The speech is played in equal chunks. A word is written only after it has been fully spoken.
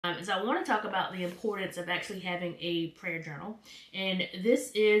So I want to talk about the importance of actually having a prayer journal. And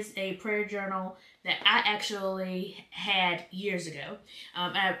this is a prayer journal that I actually had years ago.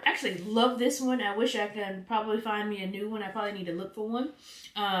 I actually love this one. I wish I could probably find me a new one. I probably need to look for one.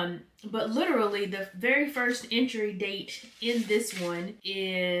 But literally the very first entry date in this one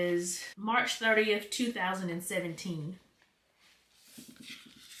is March 30th, 2017.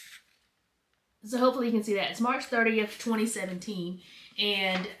 So hopefully you can see that. It's March 30th, 2017.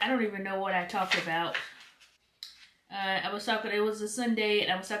 And I don't even know what I talked about. It was a Sunday,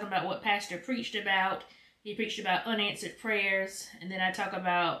 and I was talking about what Pastor preached about. He preached about unanswered prayers, and then I talk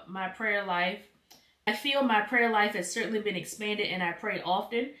about my prayer life. I feel my prayer life has certainly been expanded, and I pray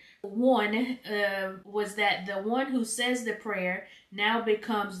often. One was that the one who says the prayer now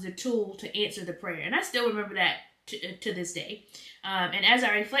becomes the tool to answer the prayer. And I still remember that to this day. And as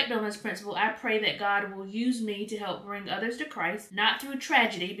I reflect on this principle, I pray that God will use me to help bring others to Christ, not through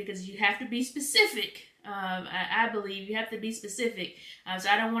tragedy, because you have to be specific. I believe you have to be specific. So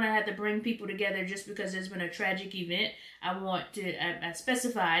I don't want to have to bring people together just because there's been a tragic event. I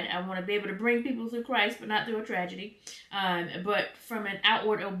specified, I want to be able to bring people through Christ, but not through a tragedy, but from an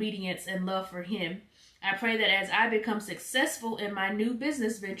outward obedience and love for Him. I pray that as I become successful in my new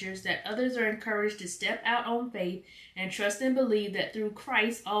business ventures, that others are encouraged to step out on faith and trust and believe that through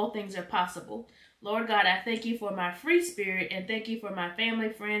Christ, all things are possible. Lord God, I thank you for my free spirit, and thank you for my family,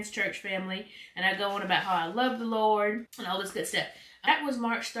 friends, church family. And I go on about how I love the Lord and all this good stuff. That was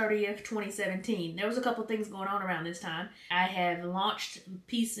March 30th, 2017. There was a couple things going on around this time. I have launched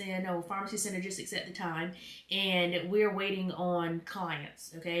Peace In, or Pharmacy Synergistics at the time, and we're waiting on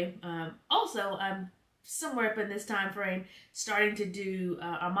clients, okay? Also, I'm somewhere up in this time frame starting to do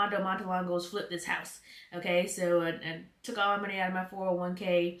Armando Montalongo's Flip This House. Okay, so I took all my money out of my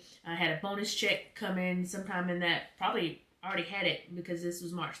 401k. I had a bonus check come in sometime in that, probably already had it because this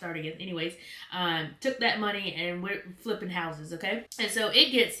was March 30th. Anyways, took that money and we're flipping houses, okay? And so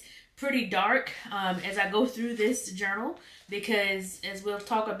it gets pretty dark as I go through this journal, because as we'll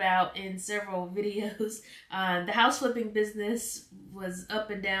talk about in several videos, the house flipping business was up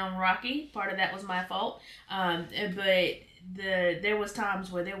and down rocky. Part of that was my fault, but there was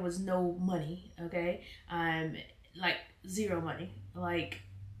times where there was no money, okay? Like zero money. Like,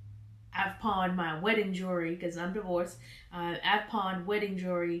 I've pawned my wedding jewelry because I'm divorced. I've pawned wedding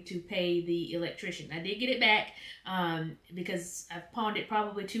jewelry to pay the electrician. I did get it back because I've pawned it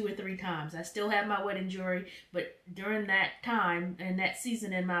probably 2 or 3 times. I still have my wedding jewelry, but during that time and that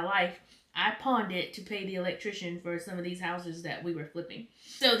season in my life, I pawned it to pay the electrician for some of these houses that we were flipping.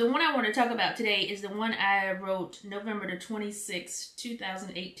 So the one I want to talk about today is the one I wrote November the 26th,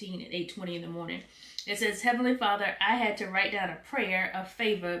 2018 at 8:20 in the morning. It says, Heavenly Father, I had to write down a prayer of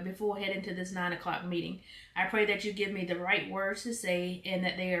favor before heading to this 9 o'clock meeting. I pray that you give me the right words to say and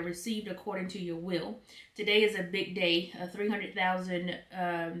that they are received according to your will. Today is a big day, a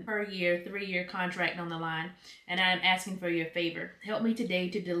 $300,000 per year, 3-year contract on the line, and I'm asking for your favor. Help me today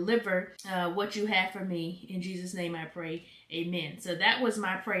to deliver what you have for me. In Jesus' name I pray. Amen. So that was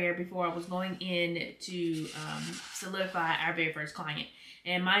my prayer before I was going in to solidify our very first client.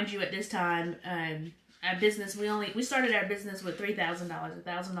 And mind you, at this time, our business, we started our business with $3,000,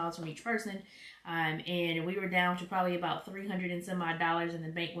 $1,000 from each person. And we were down to probably about $300 and some odd in the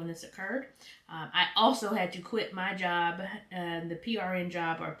bank when this occurred. I also had to quit my job, the PRN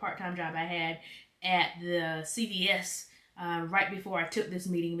job or part-time job I had at the CVS right before I took this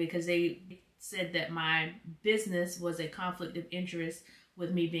meeting, because they said that my business was a conflict of interest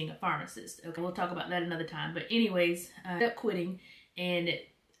with me being a pharmacist. Okay, we'll talk about that another time. But anyways, I ended up quitting, and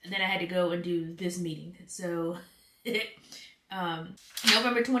then I had to go and do this meeting. So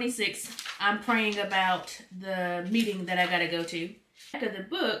November 26th, I'm praying about the meeting that I got to go to. After the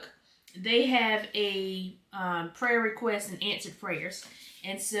book, they have a prayer request and answered prayers.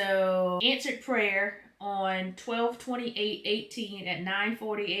 And so answered prayer on 12/28/18 at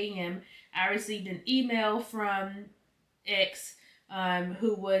 9:40 a.m., I received an email from X,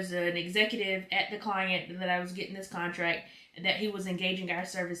 who was an executive at the client that I was getting this contract, that he was engaging our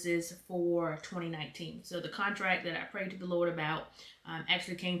services for 2019. So the contract that I prayed to the Lord about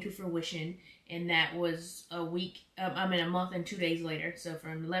actually came to fruition, and that was a month and 2 days later. So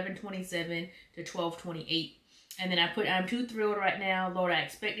from 11/27 to 12/28. And then I'm too thrilled right now. Lord, I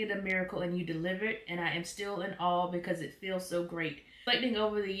expected a miracle and you delivered, and I am still in awe because it feels so great. Reflecting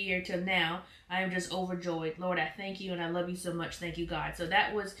over the year till now, I am just overjoyed. Lord, I thank you and I love you so much. Thank you, God. So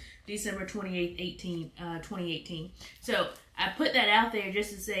that was December 28th, 2018. So I put that out there just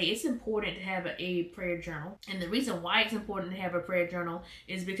to say it's important to have a prayer journal. And the reason why it's important to have a prayer journal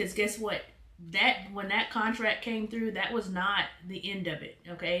is because guess what? when that contract came through, that was not the end of it.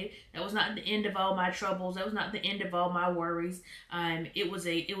 Okay, that was not the end of all my troubles. That was not the end of all my worries. It was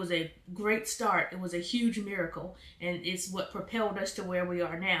a great start. It was a huge miracle, and it's what propelled us to where we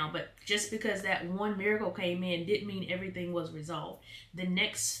are now. But just because that one miracle came in didn't mean everything was resolved. The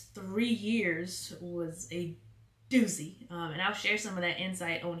next 3 years was a doozy, and I'll share some of that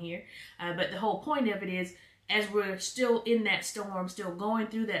insight on here. But the whole point of it is, as we're still in that storm, still going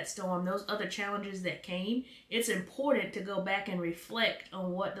through that storm, those other challenges that came, it's important to go back and reflect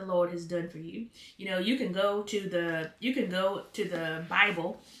on what the Lord has done for you. You know, you can go to the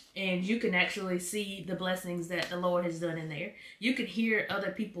Bible, and you can actually see the blessings that the Lord has done in there. You can hear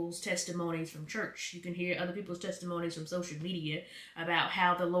other people's testimonies from church. You can hear other people's testimonies from social media about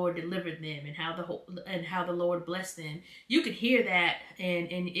how the Lord delivered them and how the Lord blessed them. You can hear that, and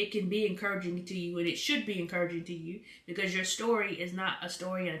it can be encouraging to you, and it should be encouraging to you, because your story is not a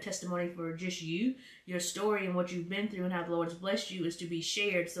story and a testimony for just you. Your story and what you've been through and how the Lord has blessed you is to be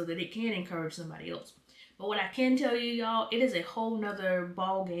shared so that it can encourage somebody else. But what I can tell you, y'all, it is a whole nother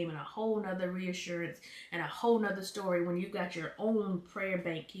ball game and a whole nother reassurance and a whole nother story when you've got your own prayer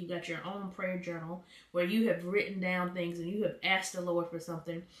bank, you've got your own prayer journal where you have written down things and you have asked the Lord for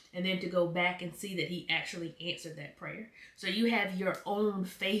something, and then to go back and see that he actually answered that prayer. So you have your own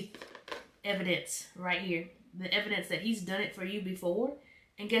faith evidence right here, the evidence that he's done it for you before.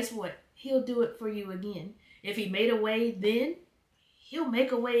 And guess what? He'll do it for you again. If he made a way then, he'll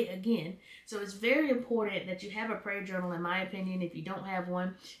make a way again. So it's very important that you have a prayer journal, in my opinion. If you don't have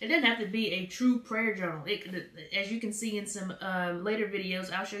one, it doesn't have to be a true prayer journal. As you can see in some later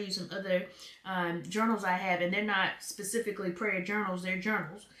videos, I'll show you some other journals I have, and they're not specifically prayer journals, they're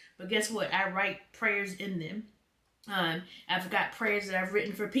journals. But guess what? I write prayers in them. I've got prayers that I've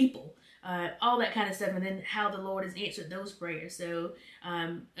written for people. All that kind of stuff, and then how the Lord has answered those prayers. So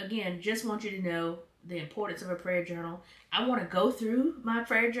again, just want you to know the importance of a prayer journal. I want to go through my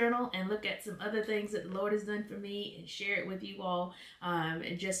prayer journal and look at some other things that the Lord has done for me and share it with you all,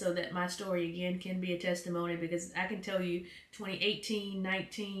 and just so that my story again can be a testimony, because I can tell you 2018,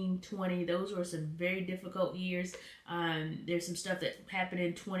 19, 20, those were some very difficult years. There's some stuff that happened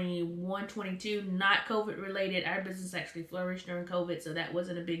in 21, 22, not COVID related. Our business actually flourished during COVID, so that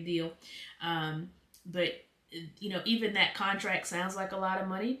wasn't a big deal. But you know, even that contract sounds like a lot of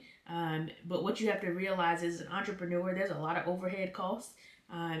money. But what you have to realize is, an entrepreneur, there's a lot of overhead costs.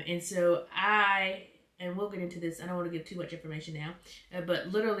 And so and we'll get into this, I don't want to give too much information now, but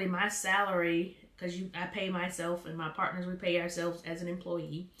literally my salary, because I pay myself and my partners, we pay ourselves as an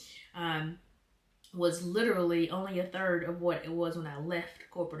employee, was literally only a third of what it was when I left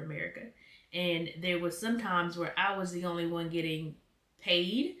corporate America. And there was some times where I was the only one getting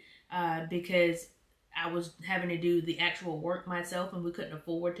paid, because I was having to do the actual work myself, and we couldn't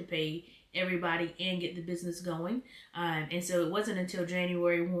afford to pay everybody and get the business going. And so it wasn't until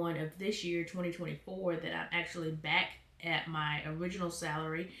January 1 of this year, 2024, that I'm actually back at my original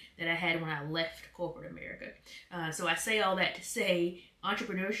salary that I had when I left corporate America. So I say all that to say,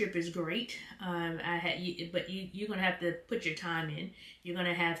 entrepreneurship is great, but you're going to have to put your time in. You're going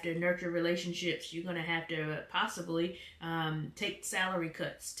to have to nurture relationships. You're going to have to possibly take salary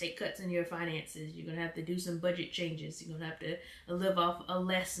cuts, take cuts in your finances. You're going to have to do some budget changes. You're going to have to live off a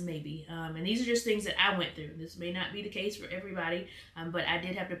less maybe. And these are just things that I went through. This may not be the case for everybody, but I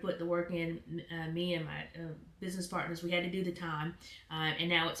did have to put the work in. Me and my business partners, we had to do the time, and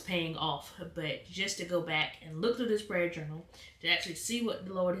now it's paying off. But just to go back and look through this prayer journal, to actually see what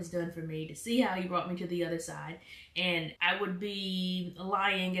the Lord has done for me, to see how he brought me to the other side. And I would be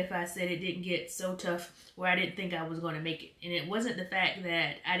lying if I said it didn't get so tough where I didn't think I was going to make it. And it wasn't the fact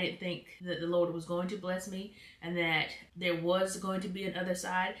that I didn't think that the Lord was going to bless me and that there was going to be an other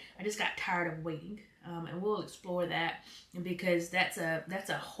side. I just got tired of waiting. And we'll explore that, because that's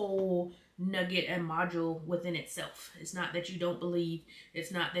a whole nugget and module within itself. It's not that you don't believe.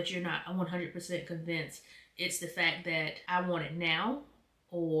 It's not that you're not 100% convinced. It's the fact that I want it now,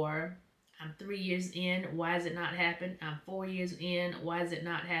 or I'm 3 years in, why has it not happened? I'm 4 years in, why has it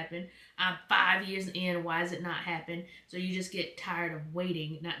not happened? I'm 5 years in, why has it not happened? So you just get tired of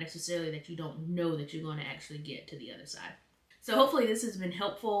waiting, not necessarily that you don't know that you're going to actually get to the other side. So hopefully this has been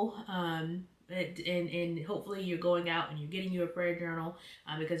helpful. And hopefully you're going out and you're getting you a prayer journal,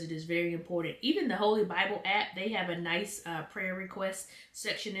 because it is very important. Even the Holy Bible app, they have a nice prayer request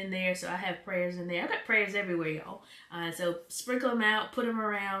section in there. So I have prayers in there. I've got prayers everywhere, y'all. So sprinkle them out, put them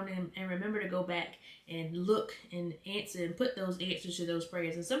around, and remember to go back and look and answer and put those answers to those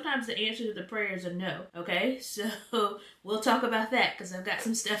prayers. And sometimes the answer to the prayers are no. Okay, so we'll talk about that, because I've got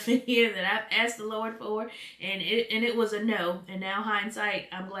some stuff in here that I've asked the Lord for, and it was a no. And now hindsight,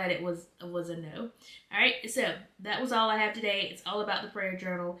 I'm glad it was a no. All right, so that was all I have today. It's all about the prayer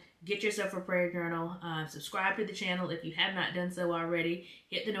journal. Get yourself a prayer journal. Subscribe to the channel if you have not done so already.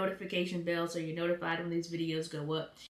 Hit the notification bell so you're notified when these videos go up.